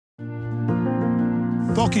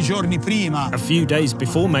Pochi giorni prima, A few days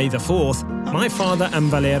before May the 4th, my father and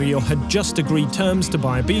Valerio had just agreed terms to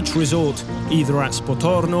buy a beach resort, either at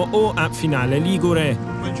Spotorno or at Finale Ligure.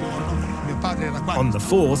 quel giorno mio padre era qua. On the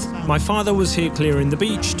 4th, my father was here clearing the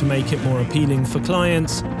beach to make it more appealing for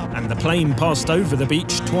clients, and the plane passed over the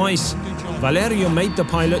beach twice. Valerio made the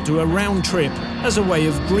pilot do a round trip as a way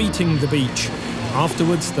of greeting the beach.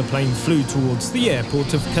 Afterwards, the plane flew towards the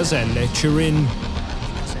airport of Caselle, Turin.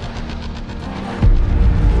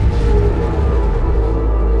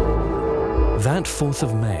 That 4th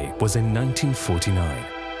of May was in 1949,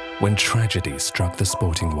 when tragedy struck the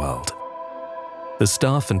sporting world. The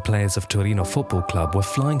staff and players of Torino Football Club were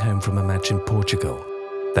flying home from a match in Portugal.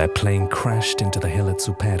 Their plane crashed into the hill at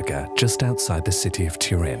Superga, just outside the city of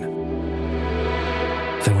Turin.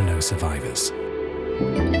 There were no survivors.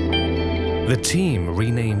 The team,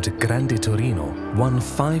 renamed Grande Torino, won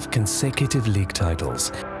 5 consecutive league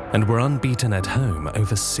titles and were unbeaten at home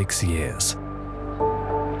over 6 years.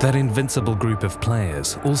 That invincible group of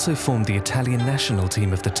players also formed the Italian national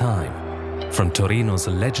team of the time, from Torino's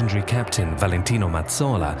legendary captain Valentino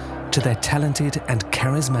Mazzola to their talented and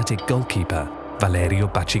charismatic goalkeeper Valerio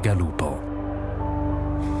Bacigalupo.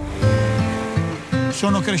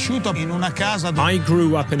 Sono cresciuto in una casa I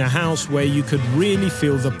grew up in a house where you could really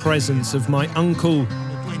feel the presence of my uncle,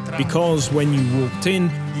 because when you walked in,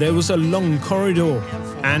 there was a long corridor,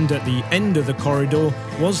 and at the end of the corridor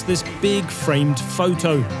was this big framed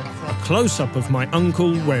photo, a close-up of my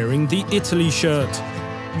uncle wearing the Italy shirt.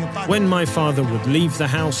 When my father would leave the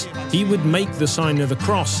house, he would make the sign of the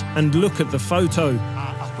cross and look at the photo.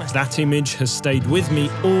 That image has stayed with me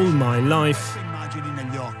all my life.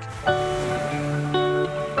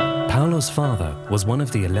 Paolo's father was one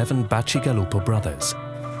of the 11 Bacigalupo brothers,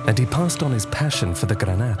 and he passed on his passion for the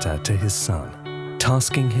Granata to his son,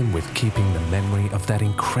 tasking him with keeping the memory of that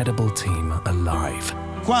incredible team alive.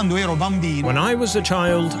 When I was a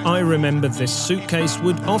child, I remembered this suitcase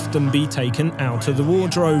would often be taken out of the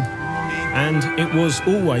wardrobe, and it was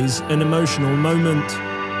always an emotional moment.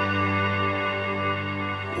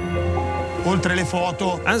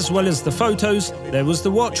 As well as the photos, there was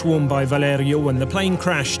the watch worn by Valerio when the plane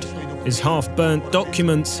crashed, his half-burnt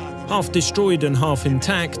documents, half destroyed and half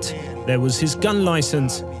intact. There was his gun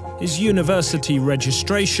license, his university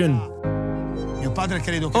registration.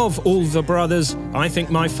 Of all the brothers, I think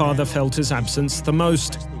my father felt his absence the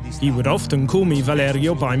most. He would often call me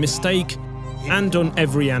Valerio by mistake, and on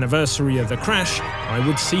every anniversary of the crash, I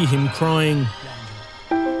would see him crying.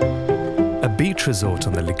 A beach resort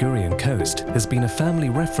on the Ligurian coast has been a family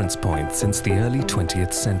reference point since the early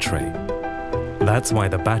 20th century. That's why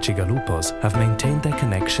the Bacigalupos have maintained their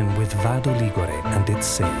connection with Vado Ligure and its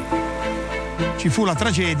sea.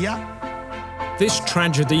 This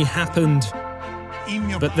tragedy happened.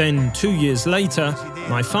 But then, 2 years later,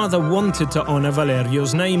 my father wanted to honor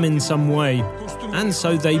Valerio's name in some way, and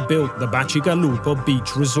so they built the Bacigalupo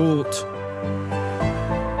Beach Resort.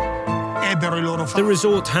 The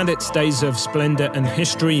resort had its days of splendor and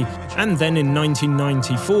history, and then in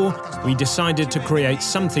 1994, we decided to create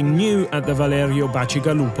something new at the Valerio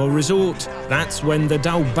Bacigalupo Resort. That's when the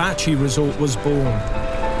Dal Baci Resort was born.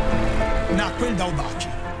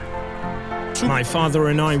 My father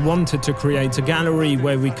and I wanted to create a gallery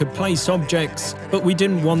where we could place objects, but we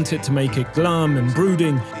didn't want it to make it glum and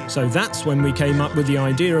brooding, so that's when we came up with the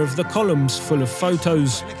idea of the columns full of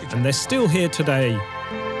photos, and they're still here today.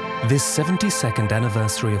 This 72nd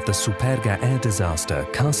anniversary of the Superga air disaster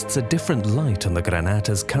casts a different light on the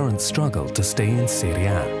Granata's current struggle to stay in Serie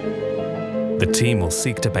A. The team will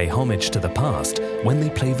seek to pay homage to the past when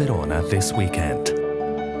they play Verona this weekend.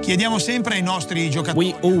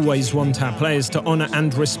 We always want our players to honor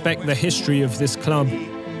and respect the history of this club,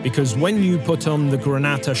 because when you put on the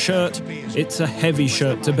Granata shirt, it's a heavy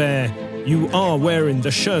shirt to bear. You are wearing the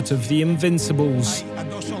shirt of the Invincibles.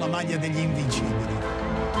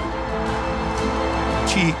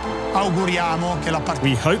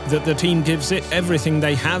 We hope that the team gives it everything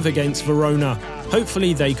they have against Verona.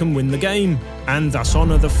 Hopefully they can win the game, and thus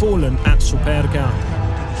honor the fallen at Superga.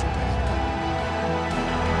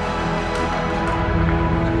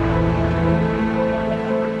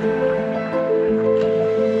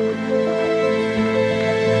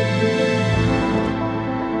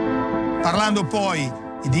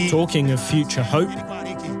 Talking of future hope,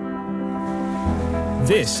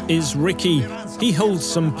 this is Ricky. He holds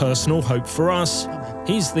some personal hope for us.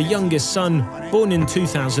 He's the youngest son, born in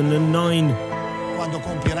 2009.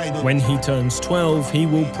 When he turns 12, he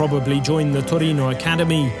will probably join the Torino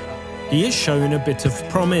Academy. He is showing a bit of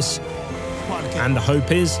promise. And the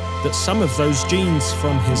hope is that some of those genes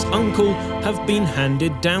from his uncle have been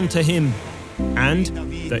handed down to him. and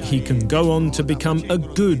that he can go on to become a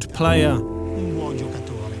good player.